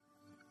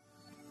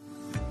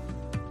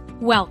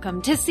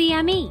Welcome to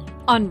CME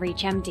on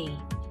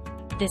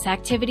ReachMD. This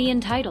activity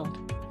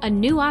entitled, A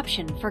New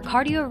Option for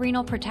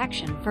Cardiorenal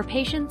Protection for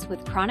Patients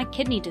with Chronic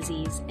Kidney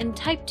Disease and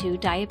Type 2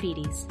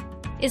 Diabetes,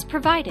 is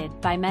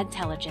provided by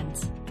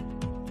Medtelligence.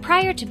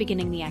 Prior to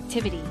beginning the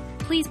activity,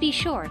 please be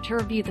sure to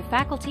review the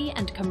faculty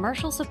and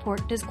commercial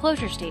support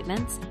disclosure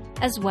statements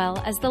as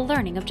well as the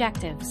learning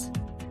objectives.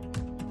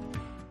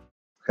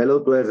 Hello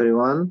to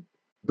everyone.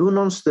 Do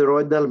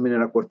non-steroidal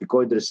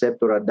mineralocorticoid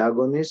receptor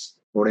antagonists,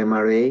 or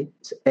MRA,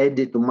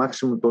 added to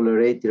maximum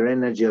tolerated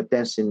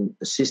renin-angiotensin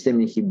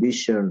system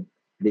inhibition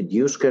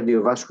reduce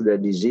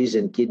cardiovascular disease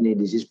and kidney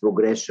disease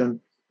progression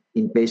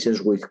in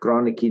patients with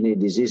chronic kidney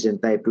disease and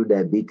type 2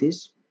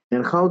 diabetes?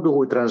 And how do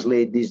we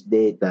translate this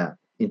data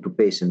into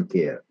patient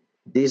care?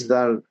 These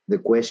are the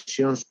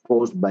questions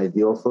posed by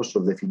the authors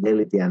of the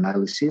Fidelity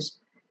analysis,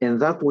 and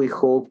that we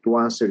hope to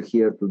answer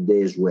here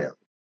today as well.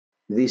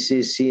 This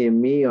is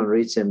CME on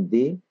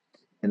ReachMD,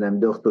 and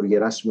I'm Dr.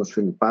 Gerasimos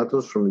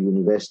Philippatos from the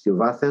University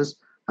of Athens.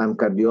 I'm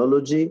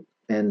cardiology,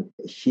 and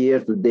here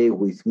today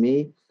with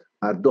me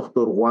are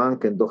Dr. Wang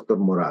and Dr.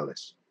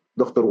 Morales.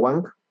 Dr.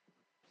 Wang,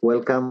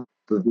 welcome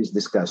to this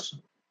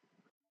discussion.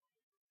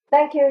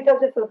 Thank you,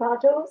 Dr.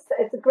 Philippatos.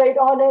 It's a great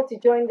honor to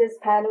join this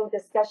panel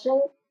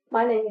discussion.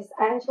 My name is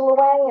Angela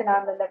Wang, and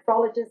I'm a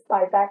nephrologist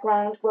by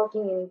background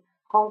working in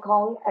Hong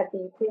Kong at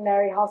the Queen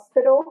Mary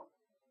Hospital.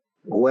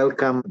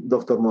 Welcome,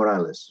 Dr.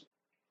 Morales.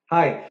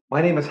 Hi,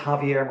 my name is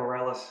Javier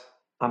Morales.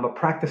 I'm a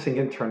practicing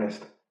internist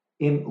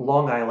in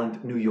Long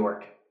Island, New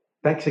York.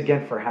 Thanks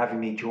again for having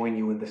me join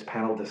you in this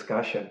panel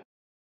discussion.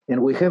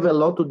 And we have a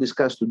lot to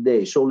discuss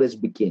today, so let's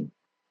begin.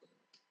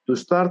 To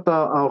start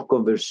our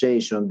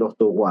conversation,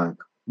 Dr. Wang,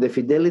 the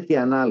Fidelity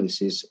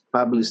analysis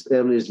published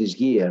earlier this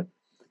year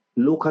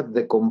look at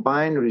the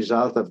combined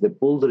result of the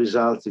pooled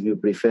results, if you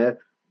prefer,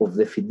 of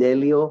the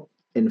Fidelio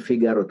and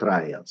Figaro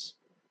trials.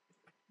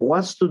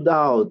 What stood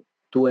out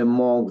to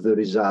among the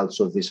results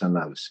of this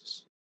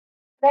analysis?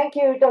 Thank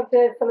you,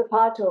 Dr.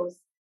 Philippatos.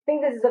 I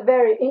think this is a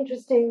very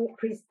interesting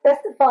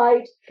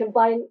pre-specified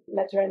combined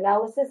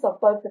meta-analysis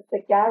of both the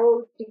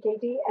Figaro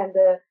DKD and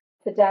the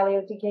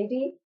Fidelio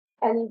DKD.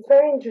 And it's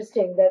very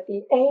interesting that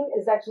the aim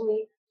is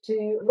actually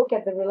to look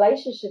at the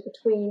relationship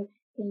between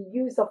the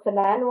use of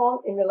finerenone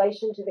in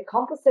relation to the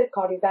composite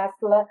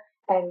cardiovascular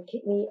and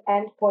kidney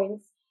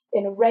endpoints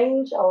in a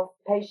range of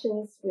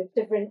patients with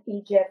different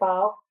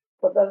eGFR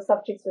for those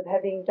subjects with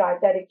having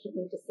diabetic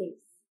kidney disease.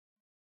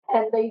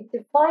 And they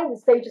define the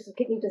stages of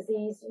kidney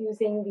disease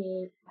using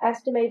the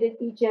estimated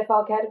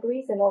eGFR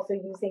categories and also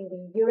using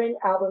the urine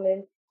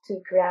albumin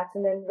to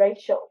creatinine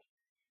ratio.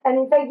 And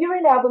in fact,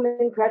 urine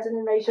albumin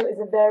creatinine ratio is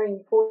a very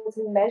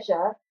important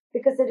measure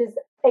because it is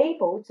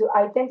able to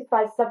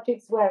identify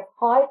subjects who have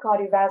high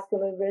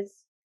cardiovascular risk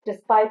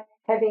despite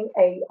having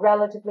a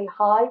relatively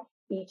high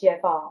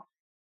eGFR.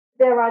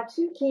 There are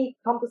two key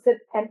composite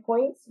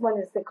endpoints. One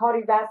is the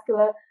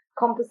cardiovascular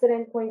composite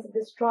endpoints of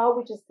this trial,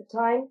 which is the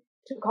time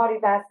to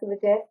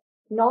cardiovascular death,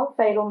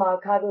 non-fatal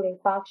myocardial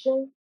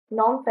infarction,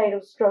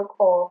 non-fatal stroke,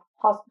 or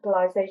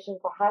hospitalization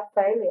for heart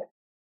failure.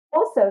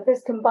 Also,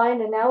 this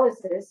combined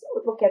analysis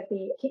would look at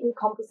the kidney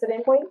composite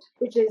endpoint,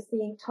 which is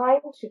the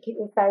time to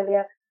kidney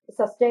failure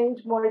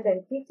sustained more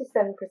than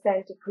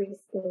 57% decrease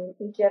in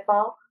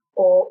eGFR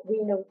or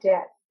renal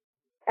death.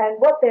 And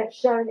what they've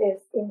shown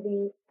is in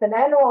the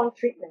finerenone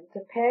treatment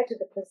compared to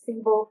the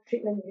placebo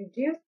treatment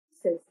reduces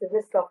the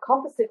risk of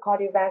composite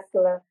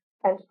cardiovascular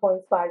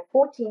endpoints by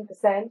 14%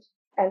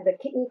 and the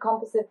kidney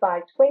composite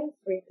by 23%.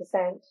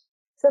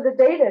 So the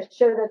data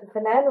show that the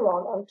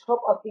finerenone on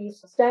top of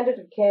these standard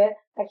of care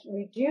actually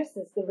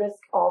reduces the risk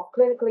of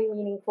clinically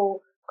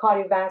meaningful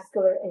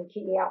cardiovascular and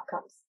kidney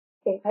outcomes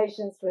in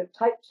patients with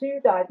type 2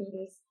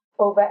 diabetes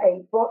over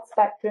a broad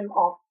spectrum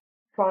of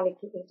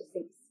chronic kidney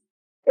disease.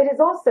 It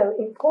is also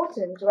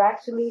important to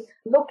actually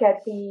look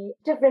at the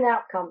different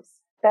outcomes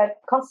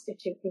that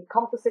constitute the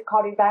composite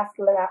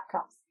cardiovascular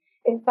outcomes.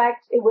 In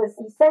fact, it was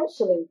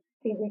essentially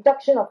the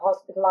reduction of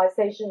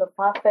hospitalization of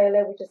heart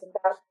failure, which is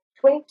about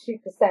 22%,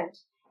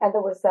 and that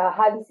was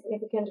highly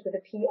significant with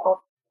a P of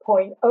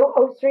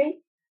 0.003.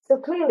 So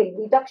clearly,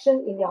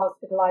 reduction in the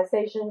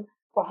hospitalization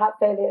for heart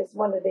failure is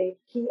one of the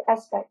key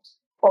aspects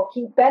or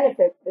key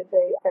benefits with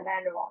the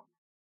finerenone.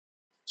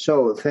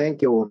 So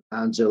thank you,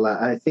 Angela.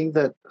 I think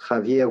that,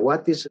 Javier,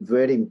 what was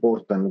very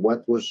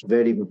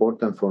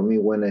important for me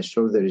when I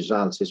saw the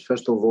results is,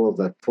 first of all,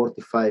 that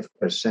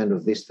 45%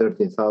 of these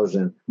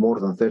more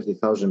than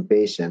 30,000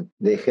 patients,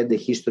 they had a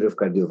history of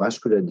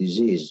cardiovascular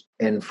disease,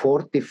 and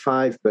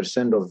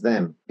 45% of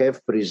them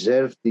have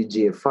preserved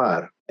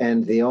eGFR.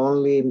 And the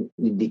only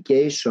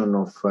indication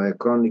of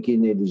chronic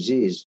kidney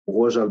disease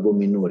was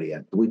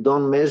albuminuria. We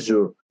don't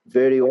measure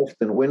very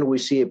often when we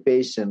see a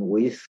patient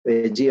with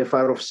a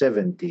GFR of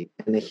 70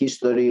 and a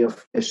history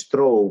of a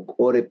stroke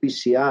or a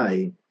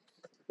PCI,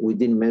 we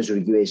didn't measure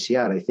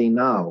UACR. I think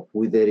now,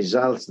 with the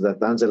results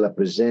that Angela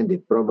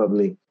presented,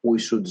 probably we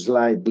should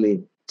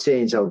slightly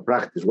change our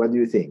practice. What do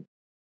you think?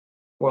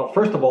 Well,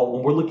 first of all,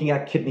 when we're looking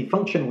at kidney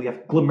function, we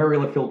have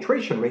glomerular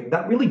filtration rate.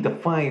 That really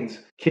defines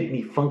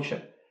kidney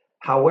function.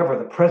 However,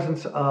 the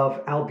presence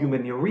of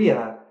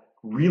albuminuria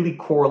really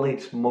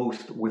correlates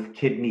most with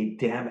kidney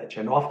damage.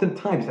 And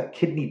oftentimes that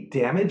kidney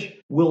damage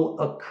will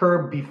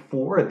occur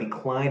before a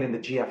decline in the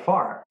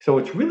GFR. So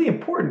it's really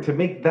important to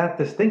make that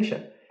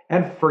distinction.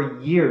 And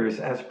for years,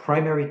 as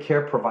primary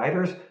care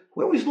providers,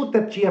 we always looked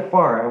at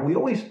GFR and we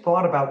always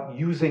thought about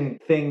using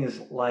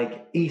things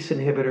like ACE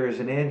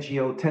inhibitors and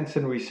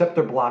angiotensin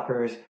receptor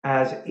blockers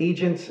as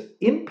agents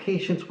in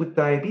patients with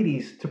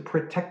diabetes to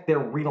protect their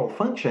renal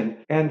function.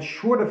 And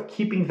short of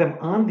keeping them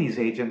on these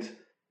agents,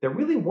 there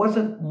really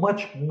wasn't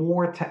much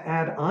more to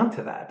add on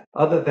to that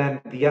other than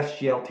the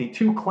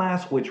SGLT2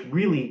 class, which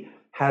really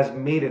has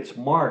made its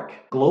mark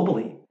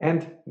globally.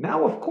 And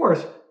now, of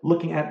course,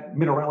 looking at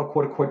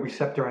mineralocorticoid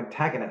receptor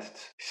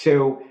antagonists.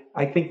 So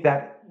I think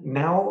that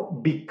now,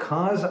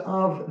 because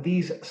of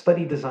these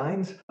study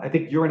designs, I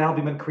think urine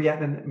albumin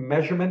creatinine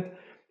measurement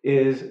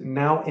is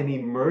now an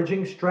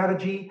emerging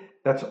strategy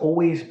that's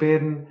always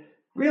been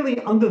really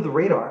under the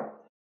radar.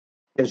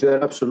 Yes, you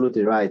are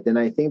absolutely right. And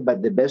I think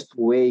but the best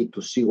way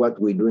to see what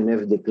we do in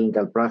everyday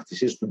clinical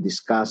practice is to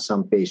discuss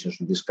some patients,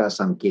 to discuss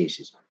some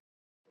cases.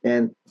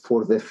 And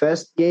for the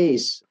first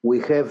case, we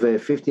have a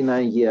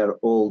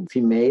 59-year-old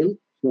female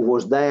who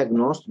was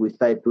diagnosed with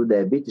type 2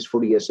 diabetes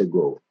 4 years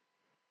ago.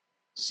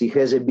 She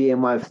has a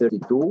BMI of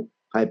 32,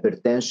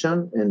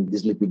 hypertension and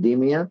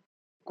dyslipidemia,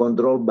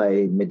 controlled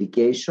by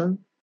medication,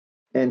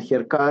 and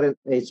her current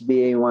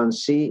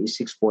HbA1c is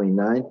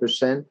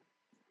 6.9%,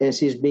 and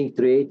she's being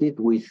treated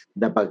with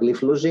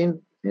dapagliflozin,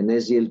 an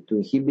SGLT2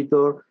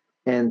 inhibitor,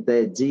 and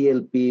a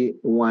GLP-1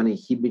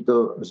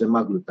 inhibitor,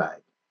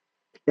 semaglutide,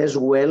 as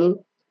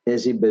well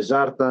as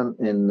irbesartan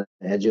and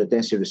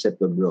angiotensin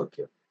receptor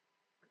blocker.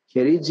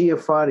 Her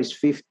eGFR is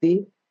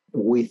 50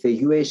 with a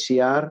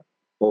UACR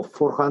of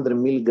 400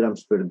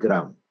 milligrams per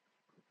gram.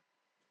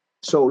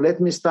 So let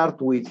me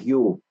start with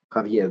you,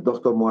 Javier,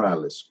 Dr.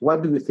 Morales.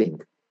 What do you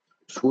think?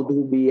 Should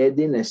we be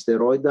adding a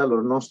steroidal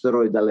or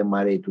non-steroidal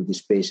MRA to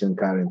this patient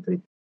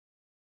currently?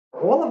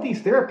 All of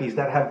these therapies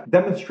that have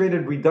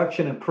demonstrated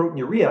reduction in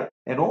proteinuria,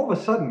 and all of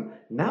a sudden,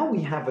 now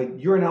we have a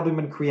urine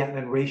albumin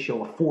creatinine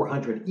ratio of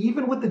 400,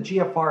 even with the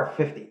GFR of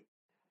 50.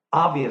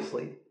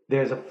 Obviously,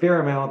 there's a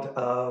fair amount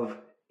of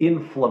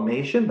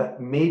inflammation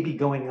that may be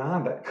going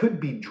on that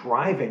could be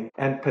driving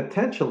and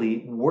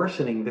potentially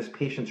worsening this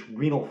patient's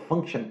renal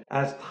function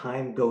as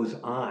time goes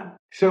on.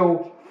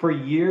 So for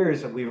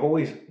years, we've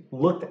always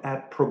looked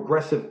at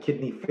progressive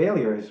kidney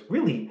failures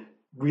really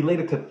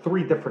related to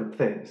three different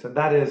things, and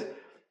that is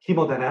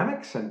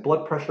hemodynamics and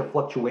blood pressure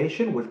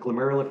fluctuation with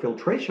glomerular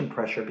filtration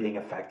pressure being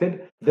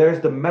affected.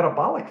 There's the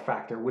metabolic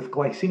factor with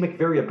glycemic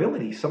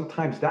variability.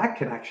 Sometimes that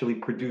can actually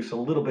produce a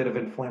little bit of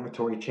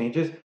inflammatory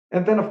changes.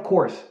 And then, of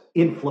course,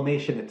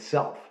 inflammation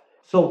itself.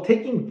 So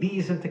taking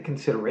these into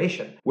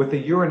consideration, with a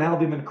urine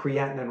albumin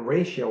creatinine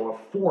ratio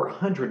of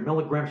 400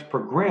 milligrams per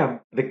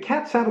gram, the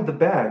cat's out of the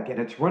bag and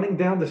it's running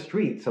down the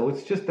street. So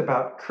it's just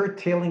about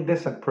curtailing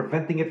this and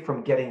preventing it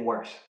from getting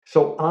worse.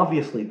 So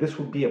obviously, this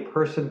would be a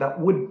person that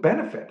would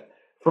benefit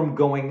from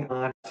going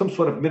on some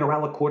sort of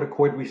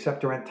mineralocorticoid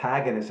receptor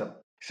antagonism.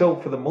 So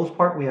for the most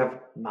part, we have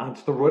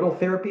non-steroidal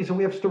therapies and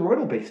we have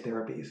steroidal-based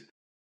therapies.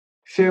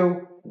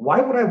 So why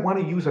would I want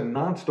to use a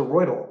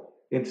non-steroidal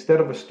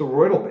instead of a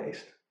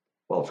steroidal-based?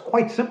 Well, it's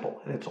quite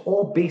simple, and it's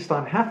all based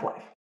on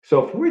half-life.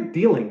 So if we're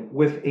dealing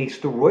with a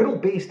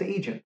steroidal-based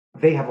agent,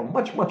 they have a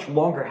much, much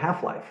longer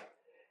half-life.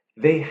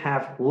 They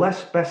have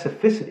less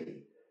specificity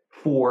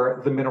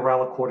for the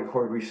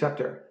mineralocorticoid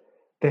receptor.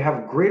 They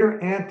have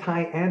greater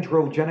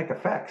anti-androgenic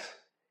effects,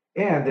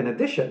 and in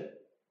addition,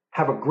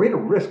 have a greater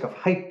risk of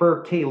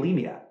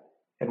hyperkalemia.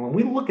 And when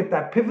we look at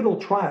that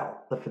pivotal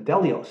trial, the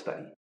Fidelio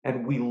study,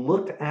 and we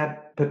looked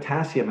at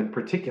potassium in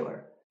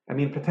particular,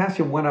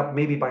 potassium went up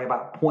maybe by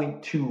about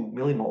 0.2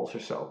 millimoles or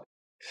so.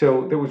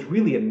 So there was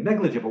really a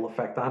negligible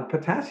effect on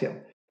potassium.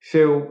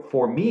 So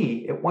for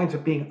me, it winds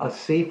up being a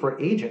safer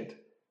agent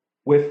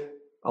with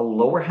a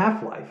lower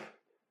half-life,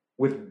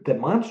 with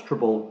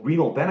demonstrable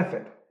renal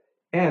benefit,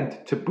 and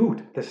to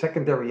boot, the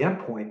secondary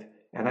endpoint.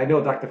 And I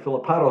know, Dr.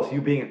 Filipatos,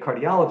 you being a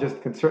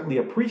cardiologist can certainly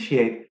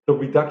appreciate the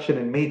reduction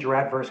in major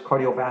adverse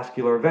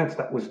cardiovascular events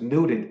that was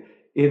noted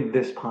in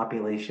this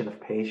population of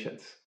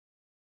patients.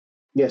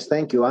 Yes,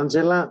 thank you.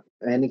 Angela,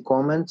 any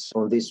comments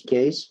on this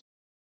case?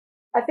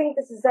 I think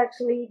this is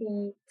actually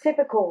the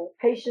typical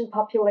patient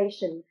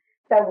population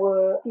that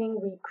were being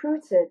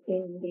recruited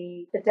in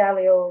the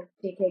Fidelio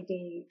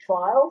DKD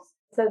trials.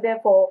 So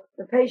therefore,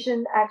 the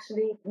patient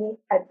actually needs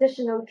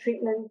additional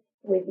treatment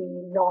with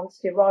the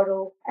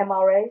non-steroidal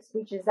MRAs,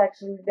 which is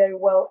actually very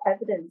well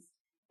evidenced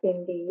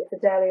in the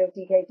Fidelio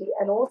DKD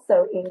and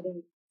also in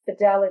the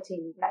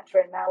Fidelity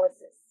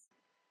meta-analysis.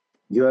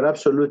 You are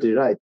absolutely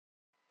right.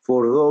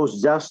 For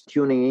those just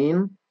tuning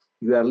in,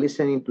 you are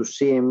listening to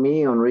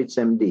CME on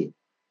ReachMD.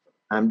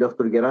 I'm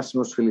Dr.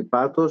 Gerasimos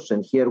Filipatos,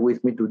 and here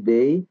with me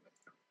today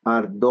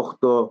are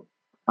Dr.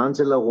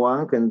 Angela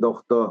Wang and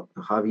Dr.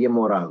 Javier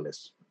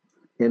Morales.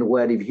 And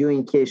we're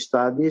reviewing case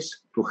studies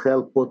to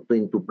help put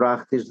into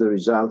practice the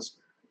results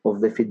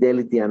of the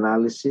Fidelity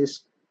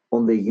analysis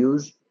on the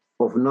use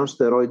of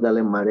non-steroidal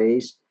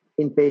MRAs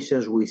in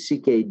patients with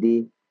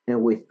CKD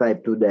and with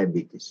type 2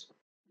 diabetes.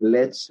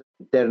 Let's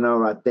turn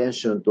our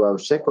attention to our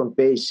second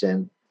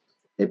patient,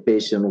 a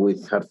patient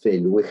with heart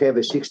failure. We have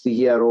a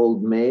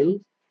 60-year-old male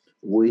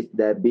with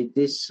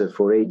diabetes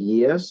for 8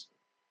 years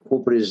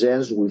who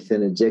presents with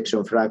an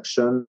ejection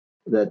fraction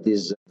that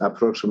is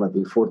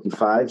approximately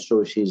 45.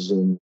 So she's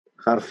in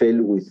heart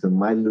failure with a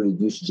mildly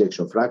reduced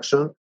ejection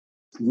fraction,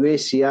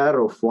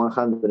 UACR of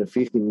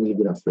 150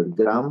 milligrams per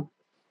gram,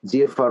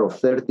 GFR of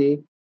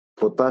 30,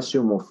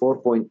 potassium of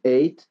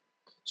 4.8,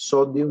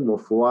 sodium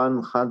of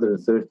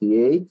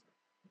 138,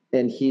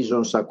 and he's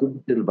on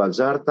sacubitril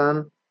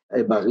valsartan,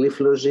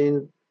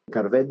 epagliflozin,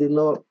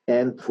 carvedilol,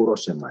 and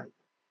furosemide.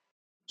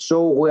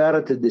 So we are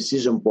at a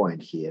decision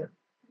point here.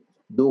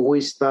 Do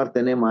we start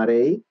an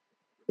MRA?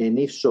 And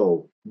if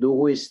so, do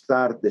we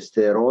start a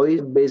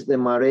steroid-based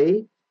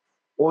MRA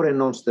or a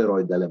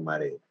non-steroidal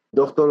MRA?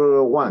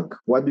 Dr. Wang,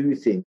 what do you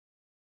think?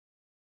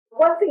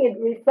 One thing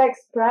it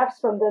reflects perhaps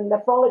from the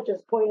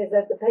nephrologist's point is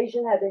that the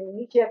patient had an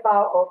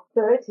eGFR of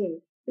 30,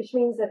 which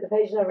means that the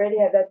patient already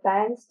had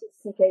advanced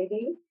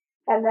CKD,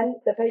 and then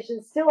the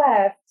patient still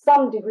have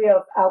some degree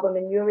of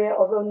albuminuria,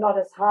 although not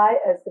as high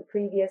as the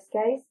previous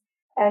case.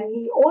 And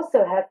he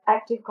also had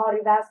active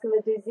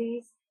cardiovascular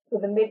disease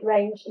with a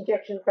mid-range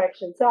ejection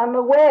fraction. So I'm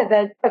aware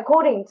that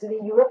according to the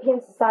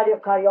European Society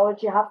of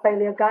Cardiology heart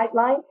failure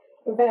guideline,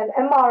 in fact,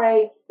 an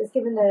MRA is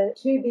given a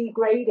 2B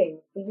grading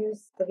for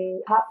use for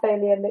the heart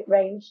failure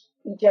mid-range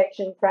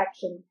ejection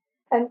fraction.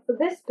 And for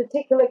this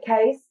particular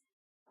case,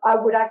 I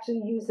would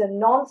actually use a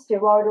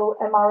non-steroidal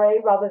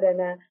MRA rather than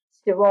a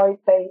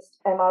steroid-based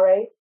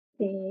MRA.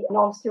 The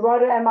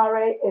non-steroidal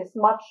MRA is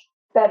much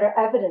better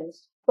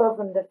evidence, both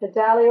from the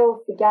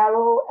Fidelio,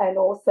 Figaro, and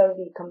also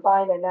the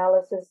combined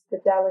analysis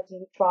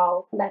Fidelity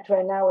trial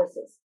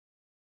meta-analysis.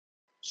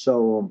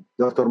 So,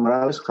 Dr.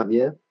 Morales,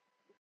 Javier?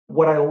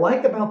 What I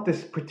like about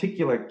this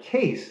particular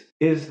case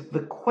is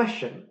the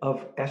question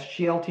of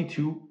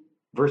SGLT2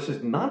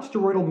 versus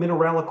non-steroidal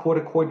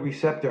mineralocorticoid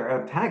receptor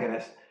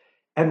antagonist,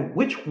 and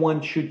which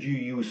one should you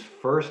use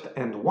first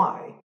and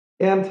why?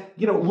 And,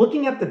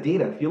 looking at the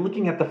data, if you're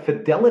looking at the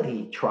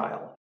Fidelity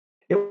trial,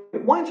 it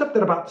winds up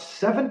that about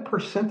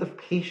 7% of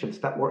patients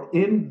that were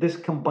in this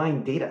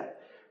combined data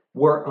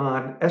were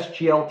on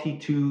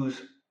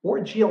SGLT2s or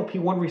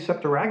GLP-1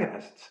 receptor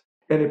agonists.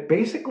 And it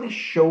basically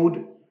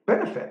showed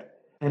benefit.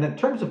 And in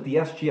terms of the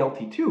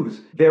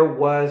SGLT2s, there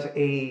was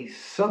a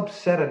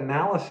subset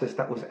analysis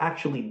that was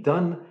actually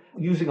done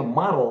using a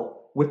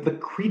model with the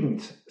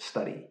Credence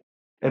study.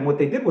 And what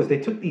they did was they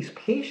took these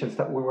patients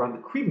that were on the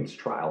Credence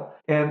trial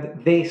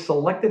and they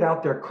selected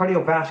out their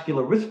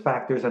cardiovascular risk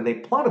factors and they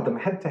plotted them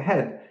head to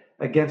head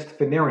against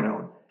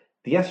finerenone.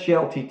 The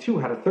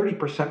SGLT2 had a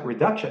 30%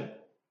 reduction.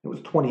 It was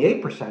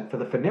 28% for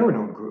the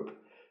finerenone group.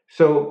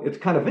 So it's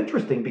kind of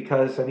interesting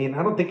because, I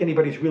don't think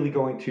anybody's really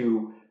going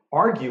to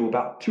argue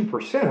about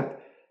 2%,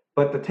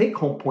 but the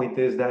take-home point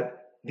is that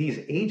these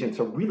agents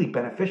are really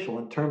beneficial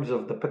in terms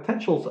of the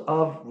potentials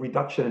of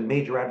reduction in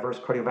major adverse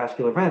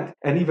cardiovascular event,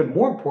 and even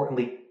more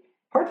importantly,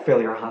 heart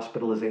failure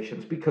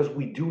hospitalizations, because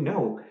we do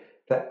know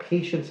that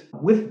patients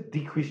with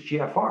decreased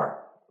GFR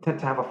tend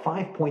to have a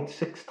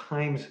 5.6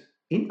 times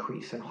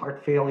increase in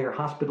heart failure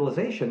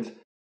hospitalizations.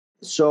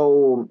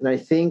 So I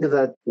think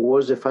that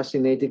was a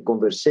fascinating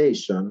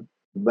conversation,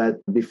 but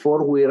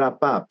before we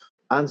wrap up,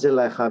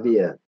 Angela,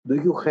 Javier, do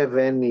you have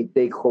any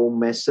take-home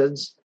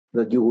message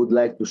that you would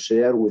like to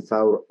share with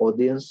our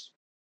audience?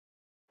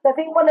 I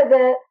think one of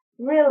the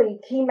really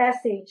key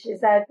message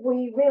is that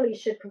we really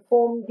should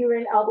perform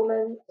urine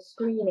albumin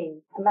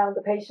screening among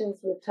the patients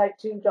with type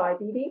 2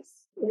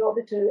 diabetes in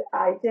order to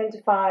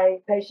identify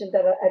patients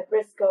that are at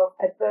risk of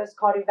adverse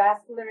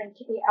cardiovascular and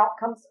kidney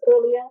outcomes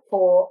earlier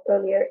for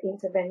earlier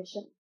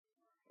intervention.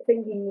 I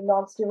think the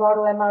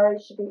non-steroidal MRA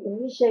should be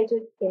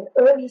initiated in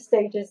early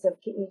stages of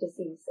kidney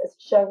disease, as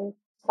shown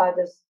by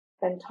this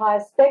entire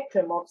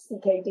spectrum of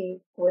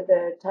CKD with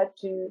the type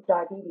 2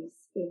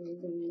 diabetes in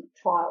the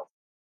trial.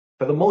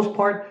 For the most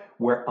part,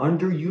 we're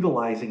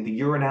underutilizing the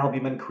urine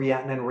albumin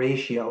creatinine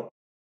ratio.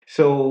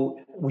 So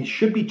we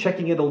should be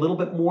checking it a little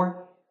bit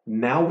more.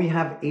 Now we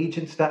have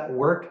agents that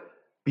work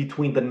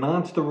between the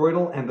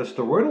non-steroidal and the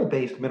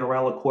steroidal-based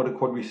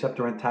mineralocorticoid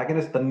receptor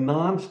antagonist. The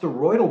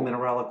non-steroidal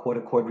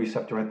mineralocorticoid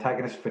receptor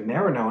antagonist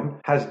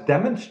finerenone has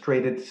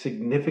demonstrated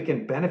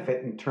significant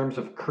benefit in terms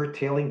of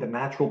curtailing the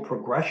natural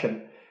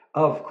progression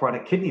of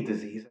chronic kidney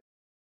disease.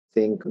 I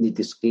think it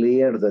is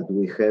clear that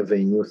we have a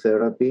new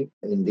therapy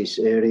in this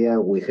area.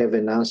 We have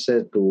an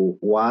answer to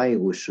why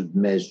we should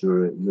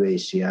measure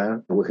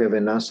UACR. We have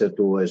an answer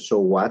to so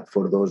what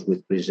for those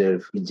with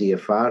preserved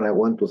eGFR. I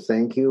want to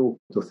thank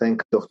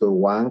Dr.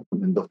 Wang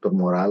and Dr.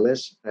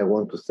 Morales. I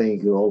want to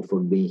thank you all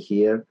for being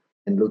here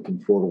and looking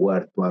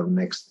forward to our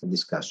next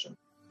discussion.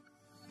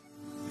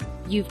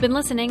 You've been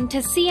listening to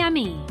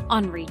CME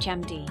on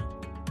ReachMD.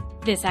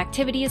 This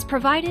activity is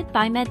provided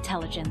by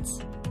Medtelligence.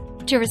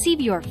 To receive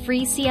your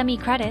free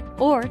CME credit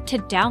or to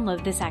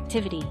download this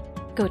activity,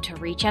 go to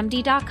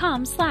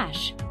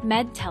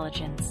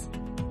reachmd.com/medtelligence.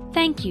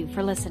 Thank you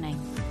for listening.